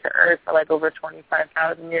coming to Earth for over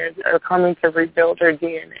 25,000 years are coming to rebuild her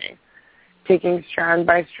DNA, taking strand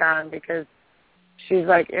by strand, because she's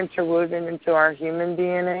interwoven into our human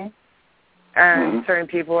DNA, and certain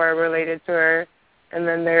people are related to her, and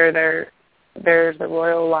then there's the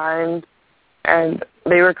royal line, and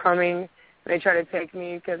they were coming. They tried to take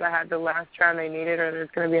me because I had the last strand they needed, or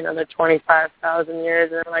there's going to be another 25,000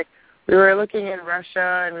 years, and we were looking in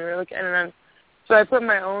Russia, and we were looking, and then so I put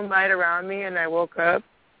my own light around me, and I woke up.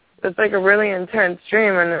 It's a really intense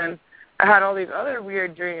dream, and then I had all these other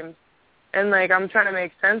weird dreams, and I'm trying to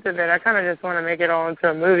make sense of it. I kind of just want to make it all into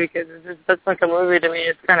a movie because it just looks like a movie to me.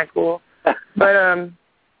 It's kind of cool, but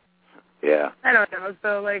yeah, I don't know.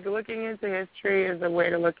 So looking into history is a way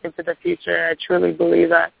to look into the future. I truly believe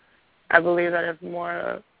that. I believe that if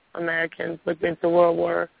more Americans looked into World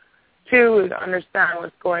War II to understand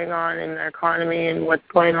what's going on in the economy and what's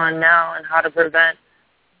going on now and how to prevent,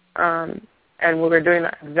 and we're doing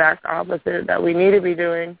the exact opposite that we need to be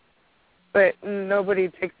doing, but nobody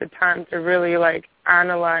takes the time to really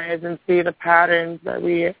analyze and see the patterns that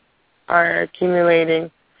we are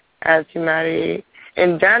accumulating as humanity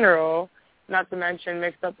in general, not to mention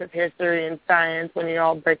mixed up with history and science. When you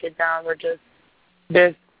all break it down, we're just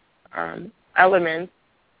this element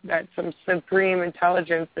that some supreme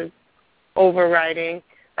intelligence is overriding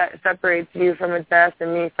that separates you from a death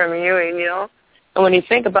and me from you, And when you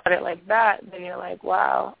think about it like that, then you're like,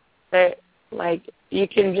 wow, that you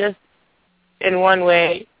can just, in one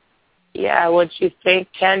way, what you think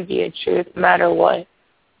can be a truth no matter what,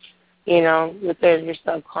 within your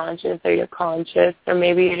subconscious or your conscious, or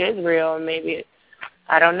maybe it is real, and maybe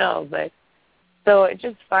I don't know, but so it's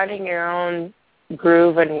just finding your own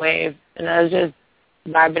groove and wave, and I was just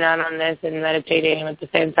vibing out on this and meditating at the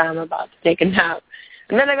same time. I'm about to take a nap.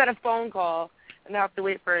 And then I got a phone call, and I have to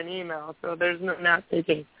wait for an email, so there's no nap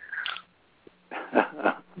taking.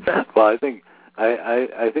 Well, I think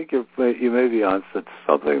you may be on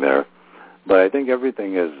something there, but I think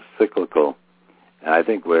everything is cyclical, and I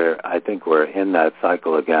think we're in that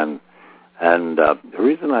cycle again. And the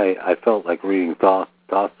reason I felt like reading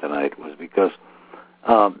Thoth tonight was because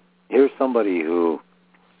here's somebody who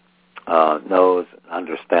knows,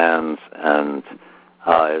 understands, and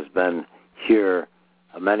has been here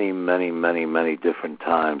many, many, many, many different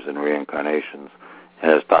times in reincarnations,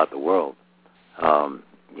 and has taught the world.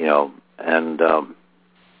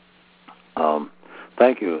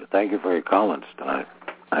 Thank you for your comments tonight.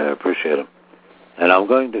 I appreciate them, and I'm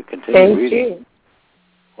going to continue reading. Thank you.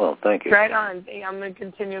 Well, thank you. Right on. I'm going to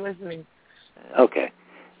continue listening. Okay.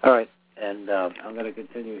 All right, and I'm going to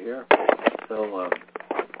continue here. So.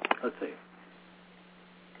 Let's see.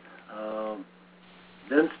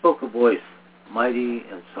 Then spoke a voice, mighty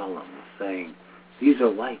and solemn, saying, "These are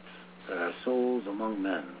lights that are souls among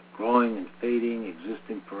men, growing and fading,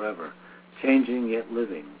 existing forever, changing yet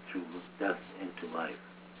living through death into life.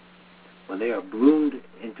 When they are bloomed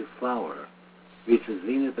into flower, reach the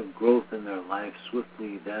zenith of growth in their life,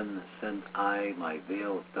 swiftly then send I my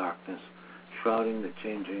veil of darkness, shrouding the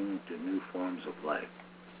changing to new forms of life.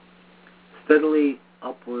 Steadily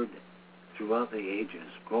upward throughout the ages,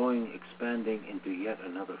 growing, expanding into yet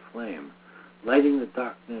another flame, lighting the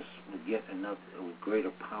darkness with yet another with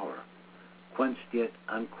greater power, quenched yet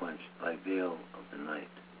unquenched by veil of the night.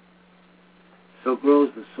 So grows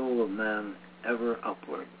the soul of man ever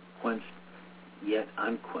upward, quenched yet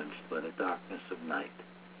unquenched by the darkness of night.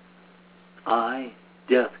 I,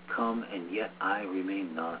 death, come, and yet I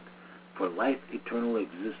remain not, for life eternal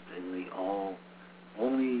exists in the all,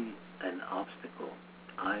 only an obstacle,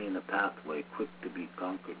 I in the pathway quick to be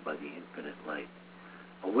conquered by the infinite light.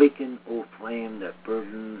 Awaken, O flame that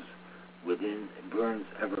burns within, burns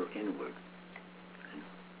ever inward, and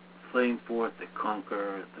flame forth to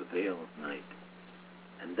conquer the veil of night.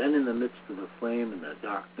 And then in the midst of the flame and the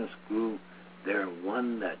darkness grew there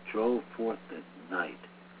one that drove forth the night,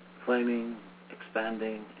 flaming,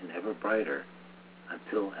 expanding, and ever brighter,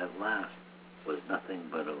 until at last was nothing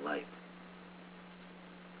but a light.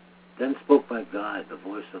 Then spoke by God the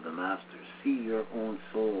voice of the Master, see your own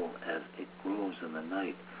soul as it grows in the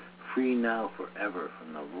night, free now forever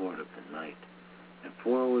from the Lord of the night. And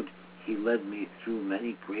forward he led me through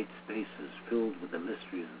many great spaces filled with the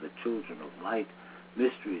mysteries of the children of light,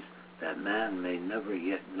 mysteries that man may never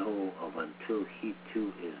yet know of until he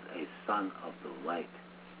too is a son of the light.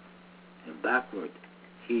 And backward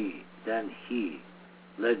he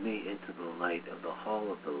led me into the light of the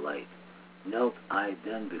hall of the light. Knelt I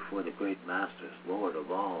then before the great Masters, Lord of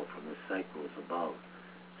all, from the cycles above.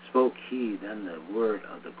 Spoke he then the word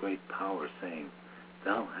of the great power, saying,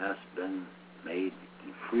 Thou hast been made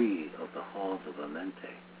free of the halls of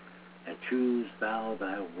Amente, and choose thou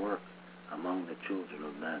thy work among the children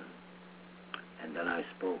of men. And then I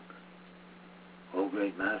spoke, O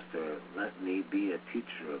great Master, let me be a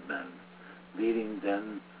teacher of men, leading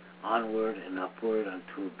them onward and upward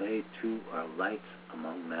until they too are lights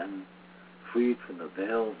among men, freed from the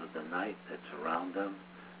veils of the night that surround them,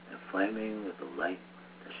 and flaming with the light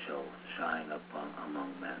that shall shine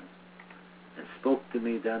among men. And spoke to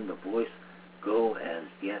me then the voice, Go as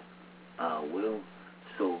yet will,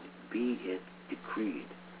 so be it decreed.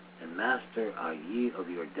 And Master, are ye of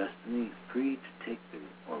your destiny, free to take them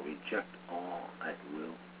or reject all at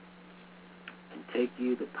will? And take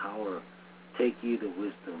ye the power, take ye the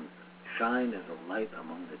wisdom, shine as a light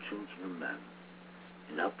among the children of men.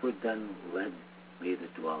 And upward then led me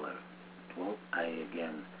the dweller. Dwelt I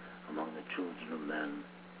again among the children of men,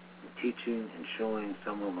 teaching and showing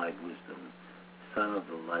some of my wisdom, son of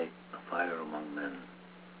the light, a fire among men.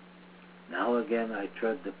 Now again I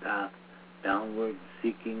tread the path downward,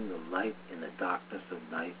 seeking the light in the darkness of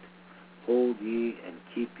night. Hold ye and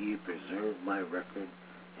keep ye, preserve my record,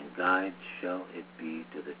 and guide shall it be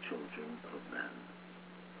to the children of men.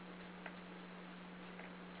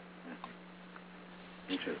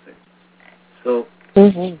 Interesting. So,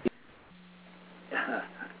 yeah,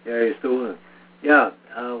 you're still,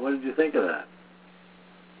 what did you think of that?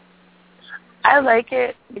 I like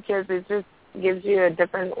it because it just gives you a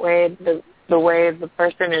different way, the way the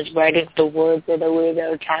person is writing the words or the way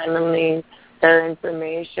they're channeling their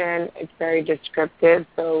information. It's very descriptive.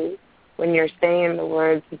 So when you're saying the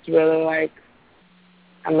words, it's really like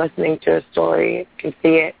I'm listening to a story. I can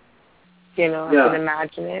see it, I can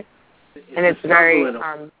imagine it. And it's very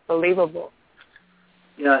believable.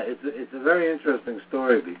 Yeah, it's a very interesting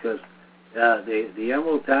story because the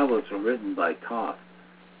Emerald Tablets were written by Thoth,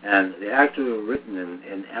 and they actually were written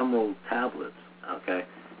in emerald tablets, okay?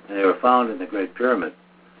 And they were found in the Great Pyramid,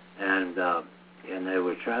 and they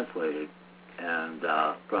were translated and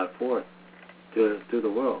brought forth to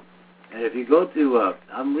the world. And if you go to,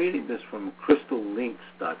 I'm reading this from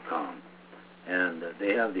crystallinks.com, and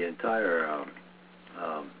they have the entire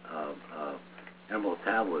Emerald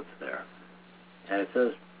Tablets there. And it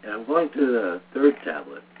says, and I'm going to the third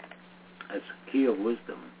tablet, it's Key of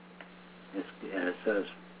Wisdom, and it says,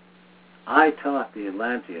 I taught the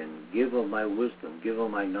Atlantean, give of my wisdom, give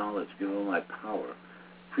of my knowledge, give of my power.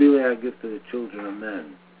 Freely I give to the children of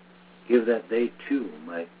men. Give that they too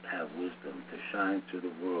might have wisdom to shine through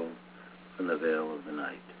the world from the veil of the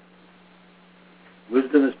night.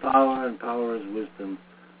 Wisdom is power, and power is wisdom,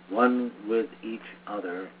 one with each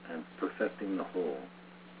other and perfecting the whole.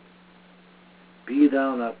 Be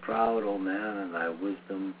thou not proud, O man, in thy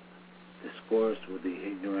wisdom, discourse with the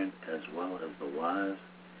ignorant as well as the wise.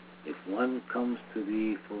 If one comes to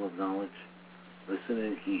thee full of knowledge, listen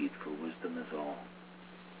and heed, for wisdom is all.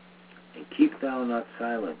 And keep thou not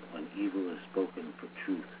silent when evil is spoken for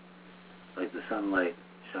truth, like the sunlight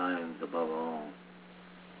shines above all.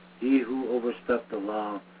 He who overstep the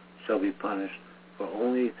law shall be punished, for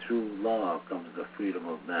only through law comes the freedom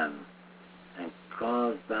of men. And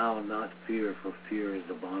cause thou not fear, for fear is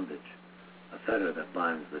a bondage, a fetter that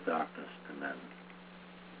binds the darkness to men.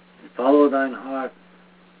 And follow thine heart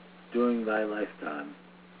during thy lifetime,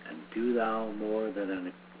 and do thou more than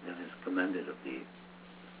is commended of thee.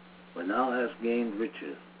 When thou hast gained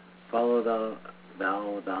riches, follow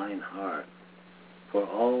thou thine heart, for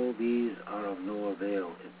all these are of no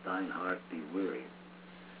avail if thine heart be weary.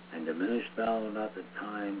 And diminish thou not the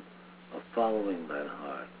time of following thine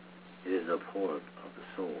heart, it is abhorred of the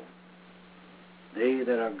soul. They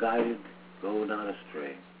that are guided go not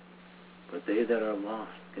astray, but they that are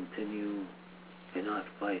lost cannot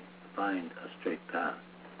find a straight path.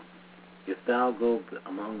 If thou go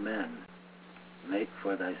among men, make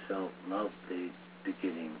for thyself love the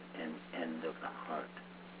beginning and end of the heart.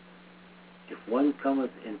 If one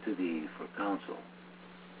cometh into thee for counsel,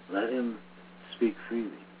 let him speak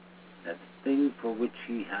freely, that the thing for which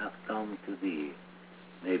he hath come to thee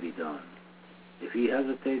may be done. If he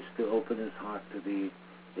hesitates to open his heart to thee,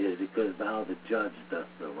 it is because thou the judge dost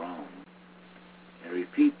the wrong. And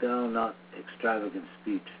repeat thou not extravagant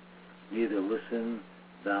speech, neither listen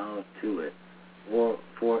thou to it,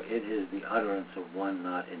 for it is the utterance of one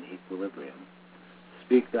not in equilibrium.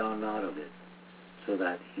 Speak thou not of it, so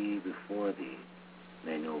that he before thee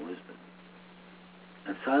may know wisdom.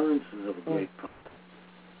 And silence is of a great profit,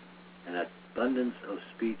 and abundance of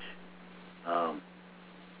speech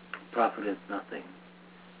profiteth nothing.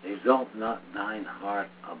 Exalt not thine heart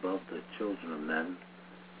above the children of men,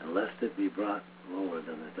 and lest it be brought lower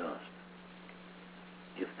than the dust.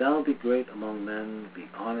 If thou be great among men, be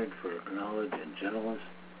honored for knowledge and gentleness.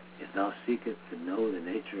 If thou seekest to know the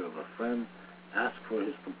nature of a friend, ask for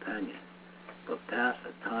his companion, but pass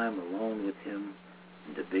a time alone with him,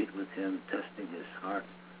 and debate with him, testing his heart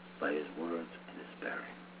by his words and his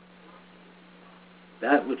bearing.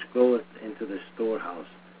 That which goeth into the storehouse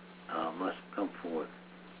must come forth,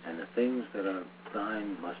 and the things that are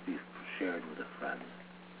thine must be shared with a friend.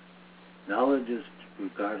 Knowledge is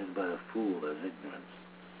regarded by the fool as ignorance,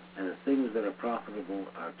 and the things that are profitable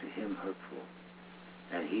are to him hurtful.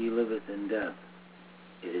 And he liveth in death,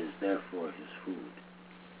 it is therefore his food.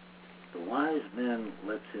 The wise man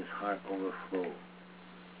lets his heart overflow,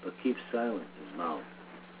 but keeps silent his mouth.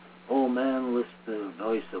 O man, list the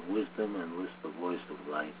voice of wisdom, and list the voice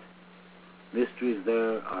of light. Mysteries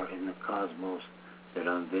there are in the cosmos that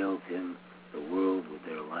unveiled him the world with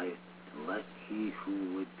their light, and let he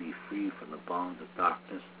who would be free from the bonds of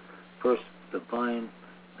darkness first divine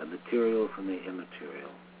the material from the immaterial,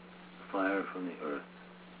 the fire from the earth.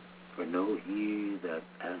 For know ye that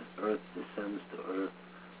as earth descends to earth,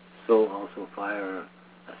 so also fire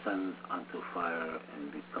ascends unto fire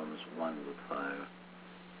and becomes one with fire.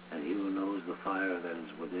 And he who knows the fire that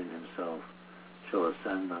is within himself shall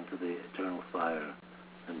ascend unto the eternal fire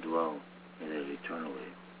and dwell in it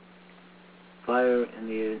eternally. Fire in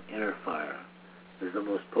the inner fire is the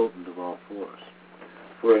most potent of all force,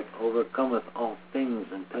 for it overcometh all things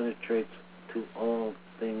and penetrates to all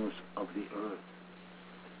things of the earth.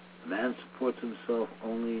 Man supports himself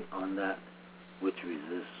only on that which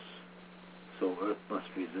resists, so earth must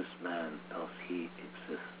resist man, else he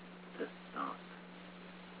existeth not.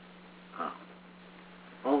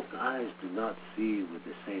 All eyes do not see with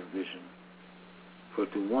the same vision, for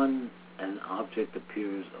to one an object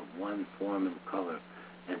appears of one form and color,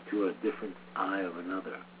 and to a different eye of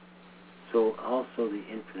another. So also the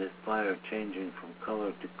infinite fire, changing from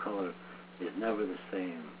color to color, is never the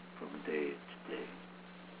same from day to day.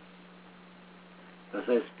 Thus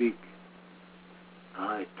I speak,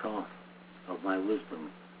 I, Thoth, of my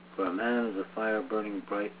wisdom, for a man is a fire burning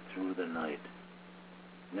bright through the night.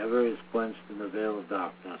 Never is quenched in the veil of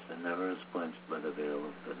darkness, and never is quenched by the veil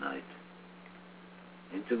of the night.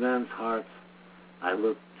 Into men's hearts I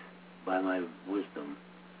looked by my wisdom,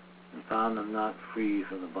 and found them not free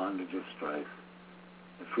from the bondage of strife,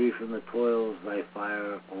 and free from the toils of thy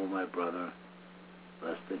fire, O my brother,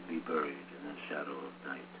 lest it be buried in the shadow of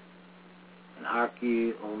night. And hark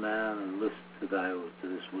ye, O man, and list to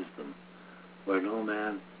this wisdom, where no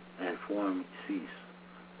man and form cease,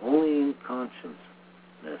 only in consciousness,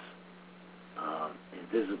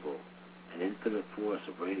 invisible, and infinite force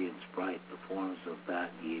of radiance bright, the forms of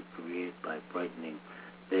that ye create by brightening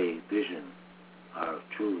day vision are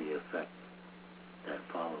truly effect that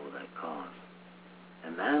follow thy cause.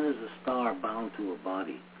 And man is a star bound to a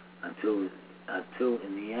body until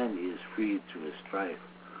in the end he is freed through his strife.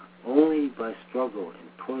 Only by struggle and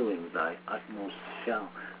toiling thy utmost shall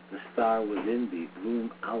the star within thee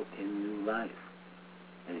bloom out in new life.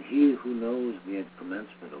 And he who knows the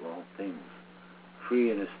commencement of all things,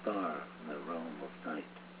 free in a star from the realm of night.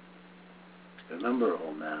 Remember,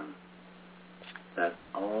 O man, that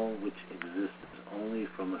all which exists is only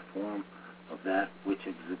from a form of that which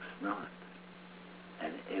exists not,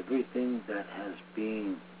 and everything that has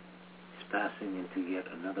being is passing into yet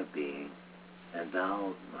another being, and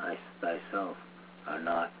thou thyself are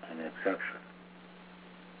not an exception.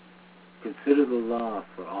 Consider the law,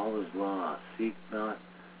 for all is law. Seek not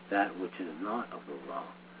that which is not of the law,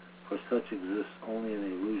 for such exists only in the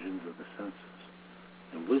illusions of the senses.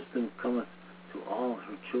 And wisdom cometh to all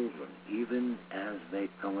her children, even as they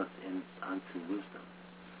cometh in unto wisdom.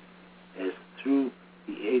 As through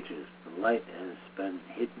the ages the light has been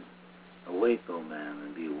hidden, awake, O man,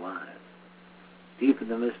 and be wise. Deep in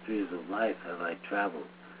the mysteries of life have I traveled,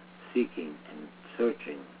 seeking and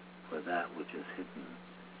searching for that which is hidden.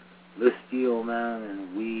 List ye, O man,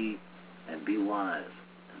 and be wise,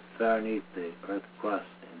 and fare neath the earth crust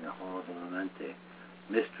in the halls of Amente,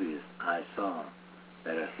 mysteries I saw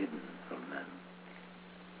that are hidden from men.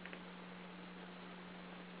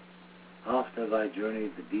 Oft have I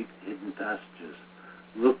journeyed the deep hidden passages,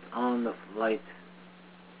 looked on the light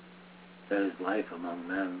that is life among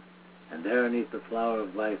men, and there neath the flower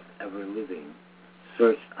of life ever living,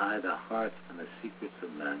 searched I the hearts and the secrets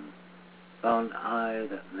of men, found I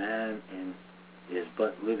that man is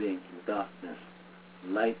but living in darkness,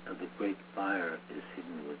 light of the great fire is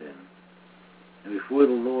hidden within. And before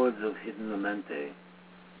the lords of hidden Amente,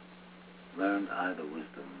 learned I the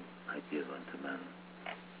wisdom I give unto men.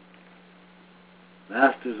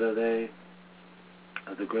 Masters are they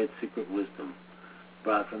of the great secret wisdom,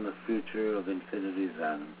 brought from the future of infinity's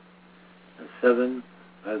end. And 7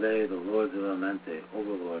 are they, the lords of Amente,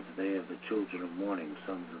 overlords, they of the children of morning,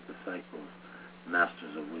 sons of the cycles,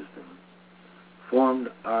 masters of wisdom. Formed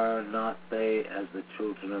are not they as the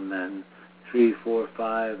children of men. 3, 4,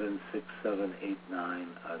 5, and 6, 7, 8, 9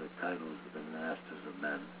 are the titles of the masters of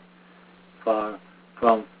men. Far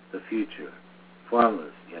from the future,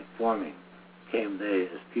 formless yet forming, came they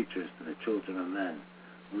as teachers to the children of men.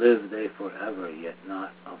 Live they forever, yet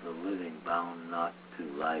not of the living, bound not to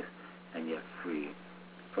life, and yet free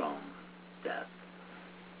from death.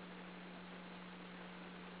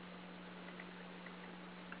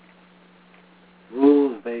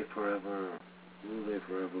 Rule they forever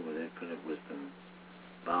with infinite wisdom,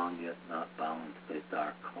 bound yet not bound to the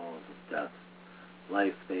dark halls of death.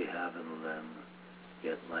 Life they have in them,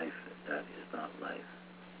 yet life that is not life,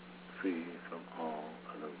 free from all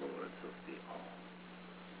of the lords of the all.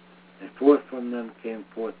 And forth from them came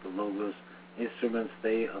forth the Logos, instruments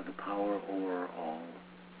they of the power over all.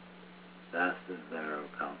 Vast is their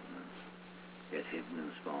countenance, yet hidden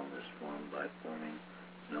in smallness, formed by forming,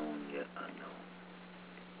 known yet unknown.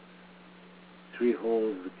 3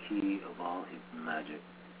 holds the key of all hidden magic,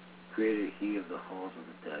 creator he of the halls of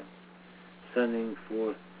the dead, sending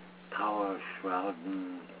forth power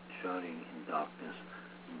shrouding in darkness,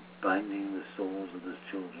 binding the souls of the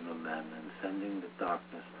children of men, and sending the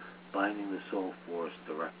darkness, binding the soul force,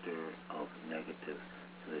 director of negative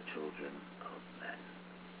to the children of men.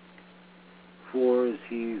 4 is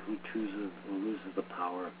he who loses the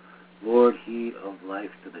power, Lord he of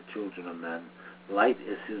life to the children of men. Light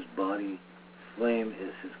is his body, flame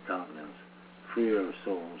is his countenance, freer of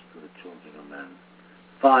souls to the children of men.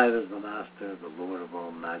 5 is the master, the Lord of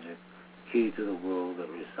all magic, key to the world that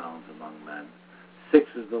resounds among men. 6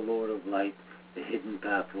 is the Lord of light, the hidden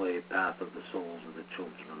pathway, path of the souls of the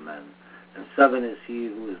children of men. And 7 is he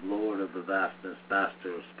who is Lord of the vastness,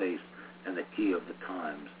 master of space, and the key of the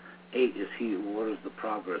times. 8 is he who orders the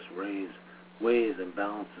progress, weighs and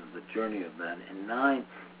balances the journey of men. And 9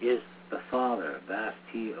 is the Father, vast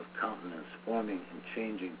he of countenance, forming and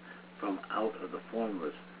changing from out of the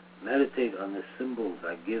formless. Meditate on the symbols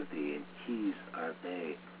I give thee, and keys are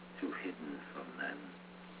they to hidden from men.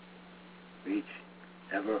 Reach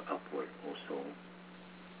ever upward, O soul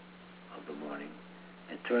of the morning,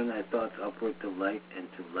 and turn thy thoughts upward to light and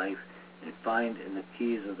to life, and find in the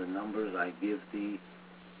keys of the numbers I give thee,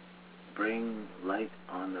 bring light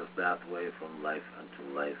on the pathway from life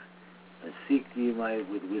unto life, and seek thee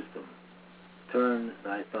with wisdom. Turn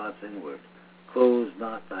thy thoughts inward, close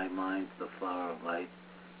not thy mind to the flower of light,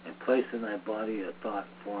 and place in thy body a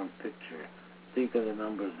thought-formed picture. Think of the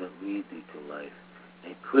numbers that lead thee to life,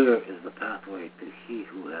 and clear is the pathway to he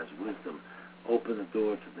who has wisdom. Open the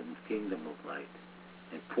door to the kingdom of light,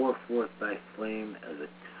 and pour forth thy flame as a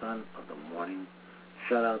sun of the morning.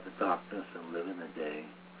 Shut out the darkness and live in the day.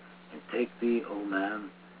 And take thee, O man,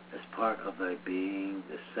 as part of thy being,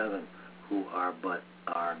 the 7 who are but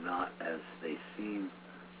are not as they seem.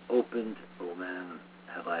 Opened, O man,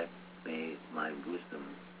 have I made my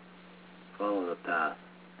wisdom. Follow the path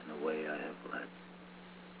and the way I have led.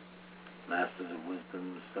 Masters of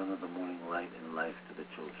wisdom, son of the morning light and life to the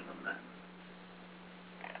children of men.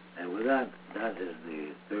 And with that, that is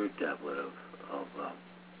the 3rd tablet of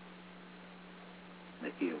the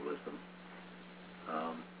key of wisdom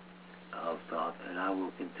of Thoth, and I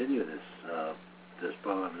will continue this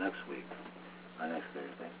program next week, next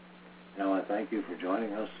Thursday. I want to thank you for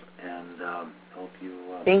joining us, and hope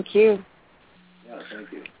you... Thank you. Yeah,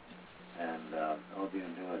 thank you. And hope you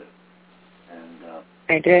enjoyed it. And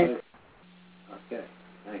I did. Okay,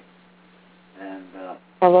 thanks. And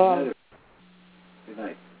hello. Good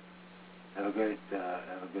night. Have a good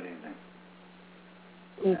evening.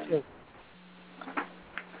 You too.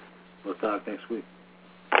 We'll talk next week.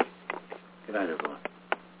 Good night, everyone.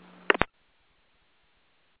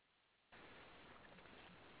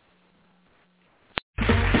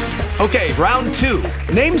 Okay, round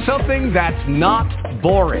 2. Name something that's not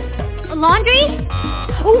boring. A laundry?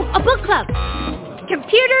 Ooh, a book club.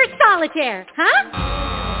 Computer solitaire, huh?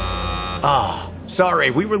 Ah, sorry,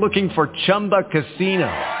 we were looking for Chumba Casino.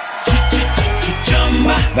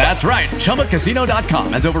 That's right,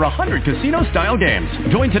 ChumbaCasino.com has over 100 casino-style games.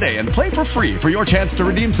 Join today and play for free for your chance to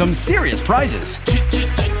redeem some serious prizes.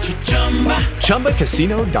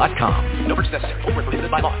 ChumbaCasino.com. No purchase necessary. Void where prohibited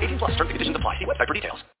by law. 18+. Terms and conditions apply. See website for details.